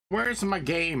Where's my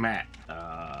game at?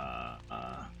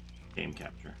 Game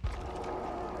capture.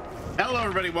 Hello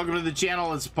everybody, welcome to the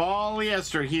channel. It's Paulie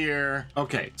Esther here.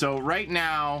 Okay, so right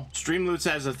now Streamloots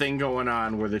has a thing going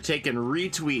on where they're taking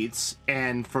retweets,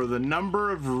 and for the number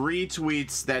of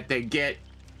retweets that they get,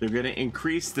 they're going to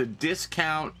increase the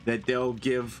discount that they'll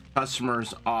give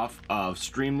customers off of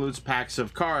Streamloots packs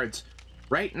of cards.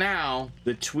 Right now,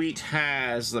 the tweet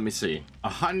has, let me see,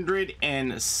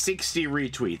 160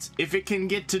 retweets. If it can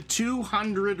get to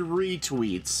 200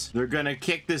 retweets, they're gonna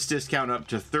kick this discount up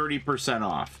to 30%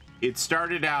 off. It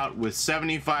started out with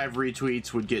 75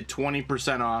 retweets would get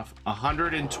 20% off,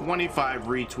 125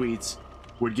 retweets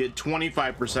would get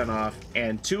 25% off,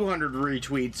 and 200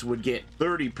 retweets would get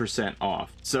 30%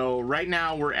 off. So right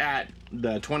now we're at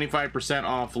the 25%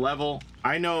 off level.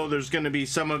 I know there's going to be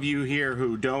some of you here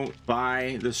who don't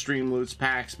buy the Streamloots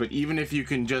packs, but even if you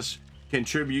can just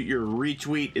contribute your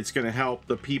retweet, it's going to help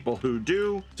the people who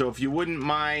do. So if you wouldn't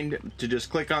mind to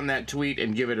just click on that tweet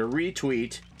and give it a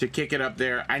retweet to kick it up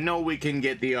there, I know we can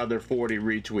get the other 40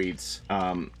 retweets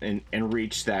and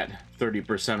reach that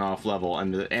 30% off level.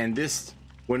 And this,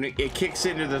 when it kicks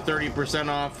into the 30%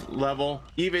 off level,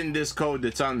 even this code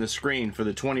that's on the screen for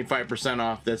the 25%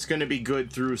 off, that's going to be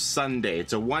good through Sunday.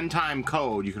 It's a one-time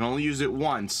code. You can only use it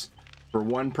once for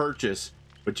one purchase,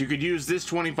 but you could use this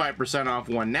 25% off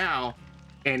one now,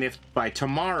 and if by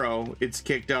tomorrow it's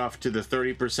kicked off to the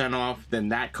 30% off, then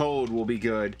that code will be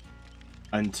good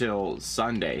until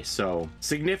Sunday. So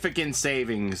significant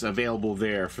savings available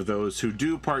there for those who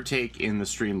do partake in the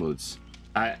Streamloots.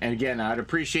 And again, I'd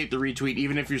appreciate the retweet.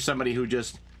 Even if you're somebody who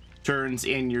just turns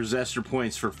in your Zester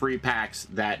points for free packs,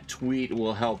 that tweet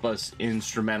will help us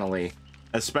instrumentally,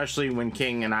 especially when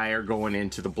King and I are going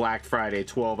into the Black Friday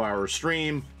 12-hour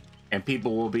stream, and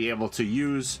people will be able to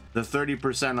use the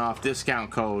 30% off discount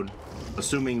code,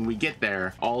 assuming we get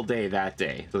there, all day that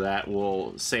day. So that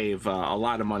will save a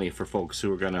lot of money for folks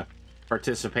who are going to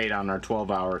participate on our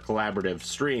 12-hour collaborative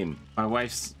stream. My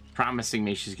wife's promising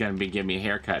me she's gonna be giving me a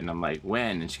haircut, and I'm like,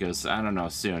 when? And she goes, I don't know,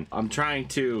 soon. I'm trying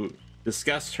to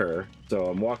disgust her, so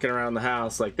I'm walking around the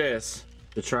house like this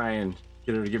to try and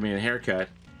get her to give me a haircut.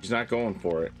 She's not going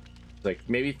for it. It's like,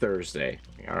 maybe Thursday.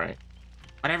 All right,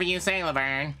 whatever you say,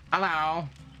 Laverne. Hello.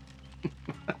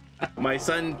 My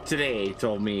son today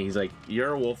told me, he's like,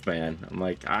 you're a wolf man. I'm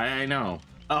like, I know.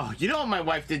 Oh, you know what my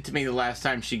wife did to me the last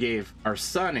time she gave our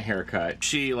son a haircut?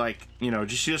 She, like, you know,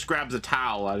 she just grabs a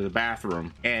towel out of the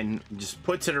bathroom and just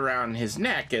puts it around his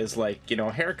neck as, like, you know,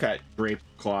 haircut drape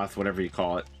cloth, whatever you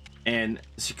call it. And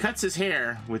she cuts his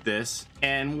hair with this,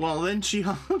 and well, then she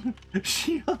hung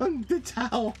the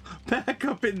towel back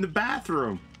up in the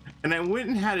bathroom. And I went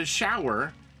and had a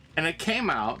shower, and I came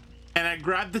out and I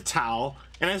grabbed the towel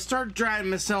and I started drying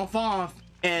myself off.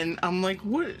 And I'm like,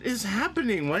 what is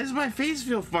happening? Why does my face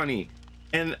feel funny?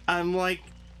 And I'm like,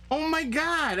 oh my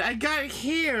God, I got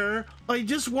hair. I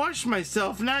just washed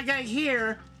myself and I got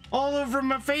hair all over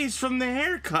my face from the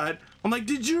haircut. I'm like,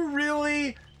 did you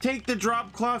really take the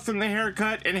drop cloth from the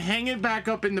haircut and hang it back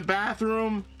up in the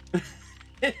bathroom?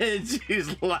 And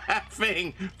she's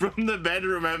laughing from the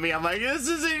bedroom at me. I'm like, this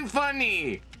isn't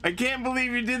funny. I can't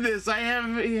believe you did this. I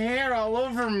have hair all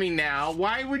over me now.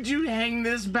 Why would you hang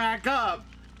this back up?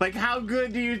 Like, how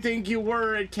good do you think you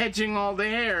were at catching all the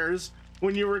hairs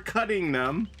when you were cutting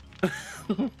them?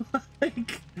 I'm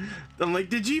like,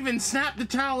 did you even snap the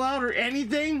towel out or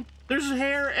anything? There's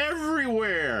hair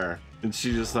everywhere. And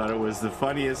she just thought it was the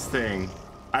funniest thing.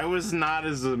 I was not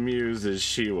as amused as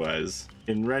she was.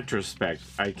 In retrospect,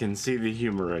 I can see the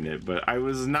humor in it, but I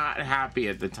was not happy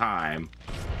at the time.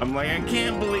 I'm like, I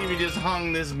can't believe you just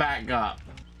hung this back up.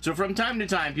 So from time to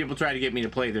time, people try to get me to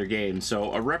play their game.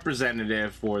 So a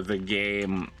representative for the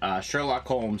game Sherlock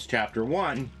Holmes Chapter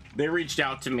 1, they reached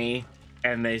out to me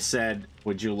and they said,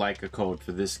 would you like a code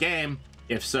for this game?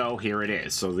 If so, here it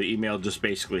is. So the email just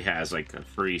basically has like a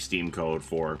free Steam code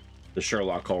for the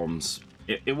Sherlock Holmes.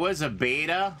 It was a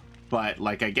beta, but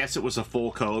like, I guess it was a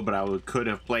full code, but I could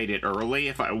have played it early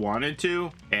if I wanted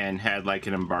to, and had like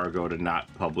an embargo to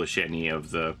not publish any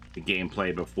of the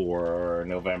gameplay before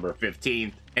November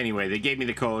 15th. Anyway, they gave me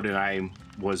the code and I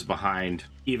was behind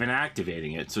even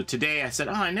activating it. So today I said,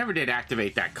 oh, I never did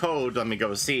activate that code. Let me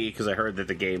go see, because I heard that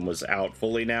the game was out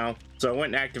fully now. So I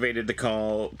went and activated the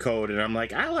code, and I'm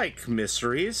like, I like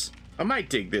mysteries. I might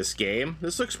dig this game.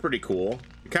 This looks pretty cool.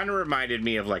 It kind of reminded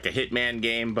me of like a Hitman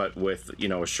game, but with, you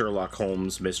know, a Sherlock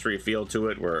Holmes mystery feel to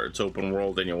it, where it's open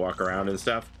world and you walk around and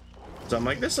stuff. So I'm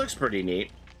like, this looks pretty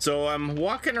neat. So I'm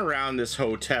walking around this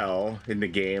hotel in the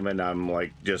game, and I'm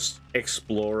like just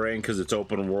exploring because it's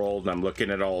open world, and I'm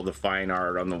looking at all the fine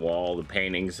art on the wall, the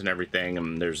paintings and everything,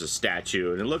 and there's a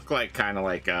statue, and it looked like kind of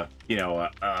like a, you know,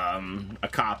 a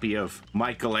copy of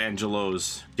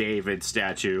Michelangelo's David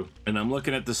statue. And I'm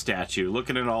looking at the statue,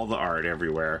 looking at all the art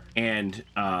everywhere, and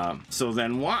so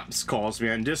then Womps calls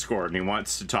me on Discord, and he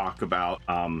wants to talk about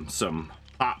some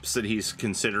pops that he's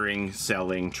considering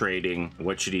selling, trading.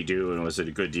 What should he do, and was it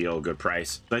a good deal, good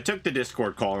price? So I took the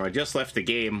Discord call, and I just left the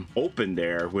game open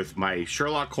there with my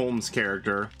Sherlock Holmes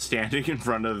character standing in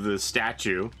front of the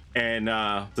statue. And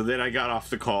so then I got off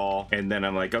the call, and then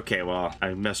I'm like, okay, well,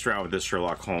 I messed around with this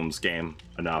Sherlock Holmes game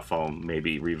enough. I'll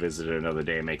maybe revisit it another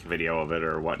day, make a video of it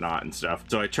or whatnot and stuff.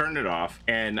 So I turned it off,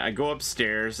 and I go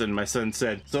upstairs, and my son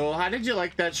said, so how did you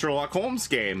like that Sherlock Holmes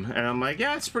game? And I'm like,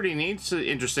 yeah, it's pretty neat. It's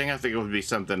interesting. I think it would be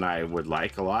something I would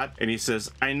like a lot. And he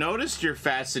says, I noticed your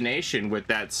fascination with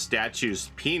that statue's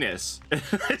penis. And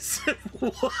I said,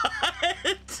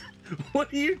 what?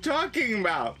 What are you talking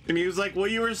about? And he was like, well,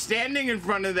 you were standing in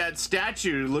front of that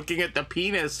statue looking at the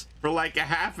penis for like a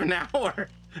half an hour.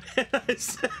 And I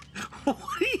said, what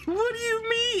do you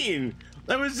mean?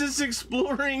 I was just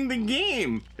exploring the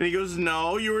game. And he goes,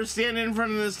 no, you were standing in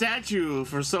front of the statue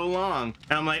for so long.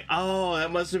 And I'm like, oh,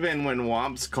 that must have been when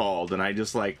Womps called. And I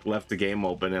just like left the game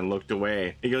open and looked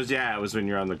away. He goes, yeah, it was when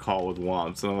you're on the call with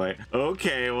Womps. And I'm like,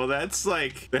 okay, well, that's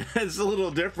like, that's a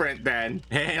little different then.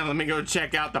 Hey, let me go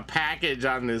check out the package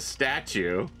on this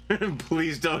statue.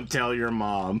 Please don't tell your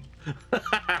mom.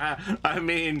 I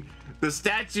mean, the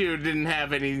statue didn't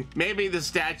have any, maybe the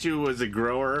statue was a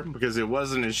grower because it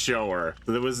wasn't a shower.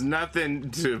 So there was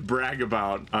nothing to brag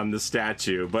about on the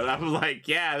statue. But I'm like,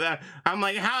 yeah, I'm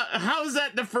like, how is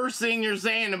that the first thing you're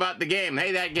saying about the game?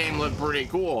 Hey, that game looked pretty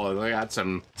cool. I got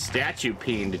some statue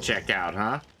peen to check out,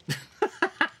 huh?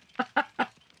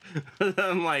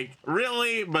 I'm like,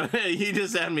 really? But he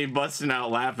just had me busting out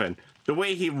laughing. The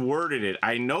way he worded it,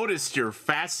 I noticed your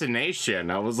fascination.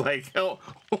 I was like, oh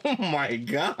my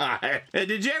God.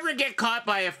 Did you ever get caught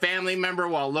by a family member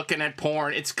while looking at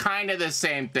porn? It's kind of the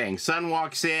same thing. Son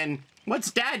walks in,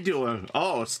 what's dad doing?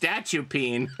 Oh, statue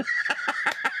peen.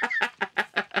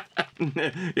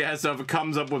 Yeah, so if it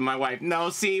comes up with my wife, no,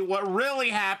 see, what really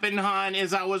happened, hon,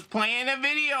 is I was playing a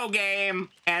video game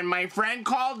and my friend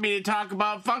called me to talk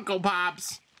about Funko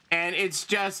Pops. And it's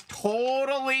just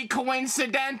totally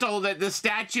coincidental that the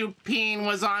statue peen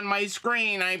was on my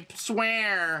screen, I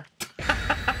swear.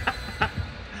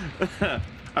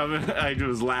 I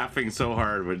was laughing so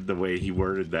hard with the way he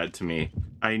worded that to me.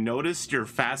 I noticed your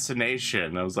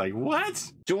fascination. I was like,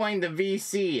 what? Join the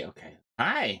VC. Okay.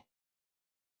 Hi.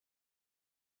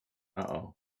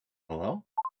 Uh-oh. Hello?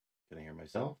 Can I hear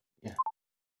myself? Yeah.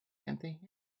 Can't they hear?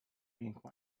 Being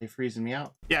quiet. They freezing me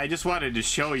out. Yeah, I just wanted to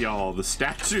show y'all the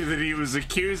statue that he was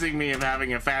accusing me of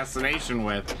having a fascination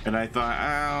with. And I thought,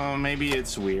 oh, maybe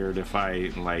it's weird if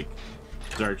I, like,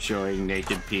 start showing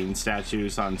naked peen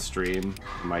statues on stream.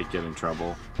 I might get in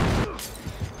trouble.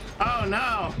 Oh,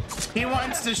 no. He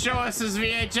wants to show us his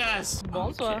VHS.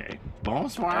 Bonsoir. Okay.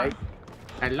 Bonsoir. Hi.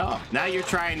 Hello. Now you're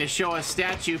trying to show us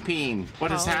statue peen. What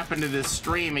has happened to this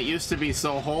stream? It used to be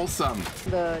so wholesome.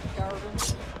 The shower room?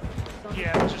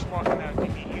 Yeah, just walking out. Can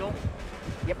you heal?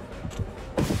 Yep.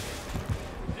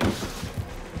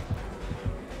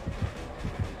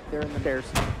 They're in the stairs.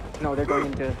 No, they're going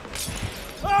into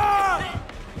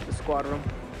the squad room.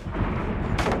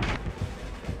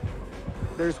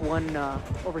 There's one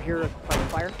over here by the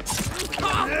fire.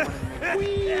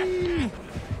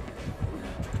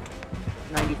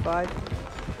 95.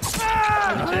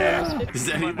 Does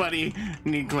anybody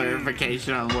need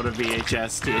clarification on what a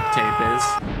VHS tape is?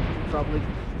 Probably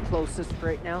closest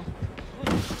right now.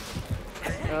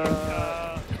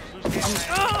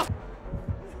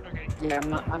 Yeah,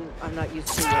 I'm not used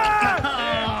to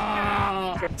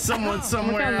Someone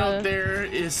somewhere out there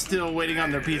is still waiting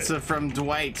on their pizza from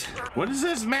Dwight. What is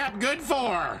this map good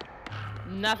for?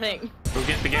 Nothing. Go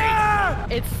get the gate.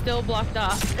 It's still blocked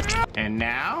off. And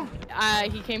now?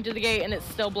 He came to the gate and it's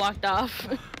still blocked off.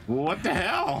 What the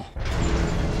hell?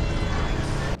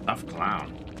 Tough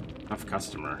clown. Tough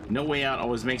customer. No Way Out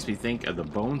always makes me think of the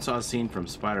bonesaw scene from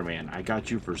Spider-Man. I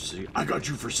got you for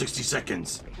 60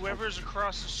 seconds. Whoever's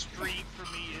across the street for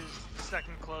me is the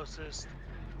second closest,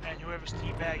 and whoever's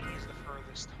teabagging is the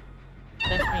furthest.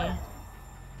 That's me.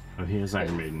 Oh, he is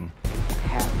Iron Maiden.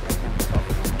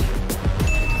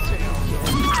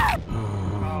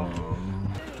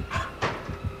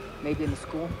 Maybe in the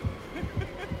school.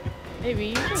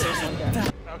 Maybe.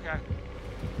 Okay.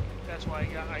 That's why I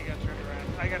got turned around.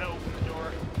 I gotta open the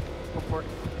door. Go for it.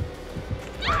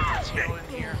 Alright, let's go in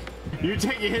here. You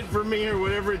take a hit from me or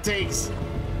whatever it takes.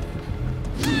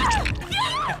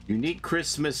 Unique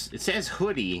Christmas. It says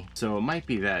hoodie, so it might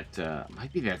be that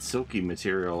silky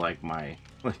material like my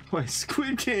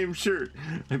Squid Game shirt.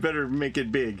 I better make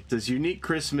it big. It says unique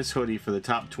Christmas hoodie for the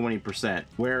top 20%.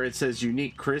 Where it says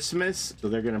unique Christmas, so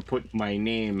they're gonna put my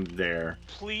name there.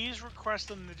 Please request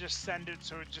them to just send it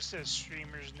so it just says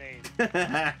streamer's name.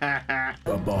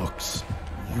 The box.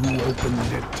 You opened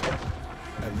it,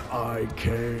 and I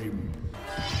came.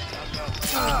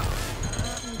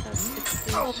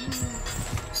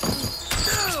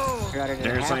 Got it in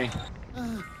Seriously?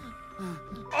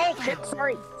 Oh shit!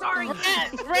 Sorry.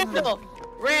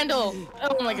 Randall!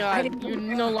 Oh my god, you're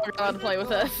no longer allowed to play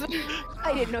with us.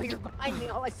 I didn't know you were behind me.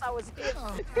 All I saw was him.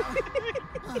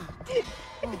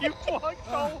 You blocked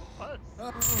all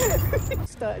of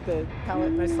us. The pallet,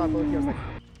 and I saw both of you. I was like,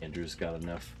 Andrew's got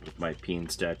enough with my peen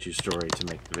statue story to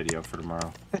make the video for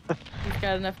tomorrow. He's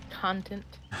got enough content.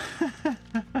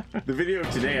 The video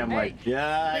today, I'm like,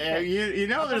 yeah, you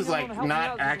know, there's like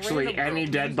not actually any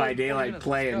Dead by Daylight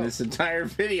play in this entire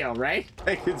video, right?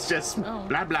 Like it's just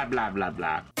blah blah blah blah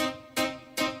blah.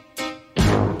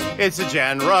 It's a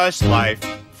Gen Rush life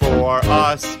for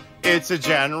us. It's a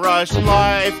Gen Rush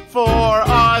life for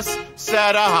us.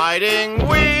 Set a hiding,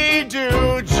 we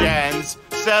do gens.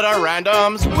 Set a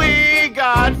randoms, we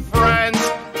got friends.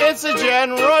 It's a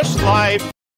Gen Rush life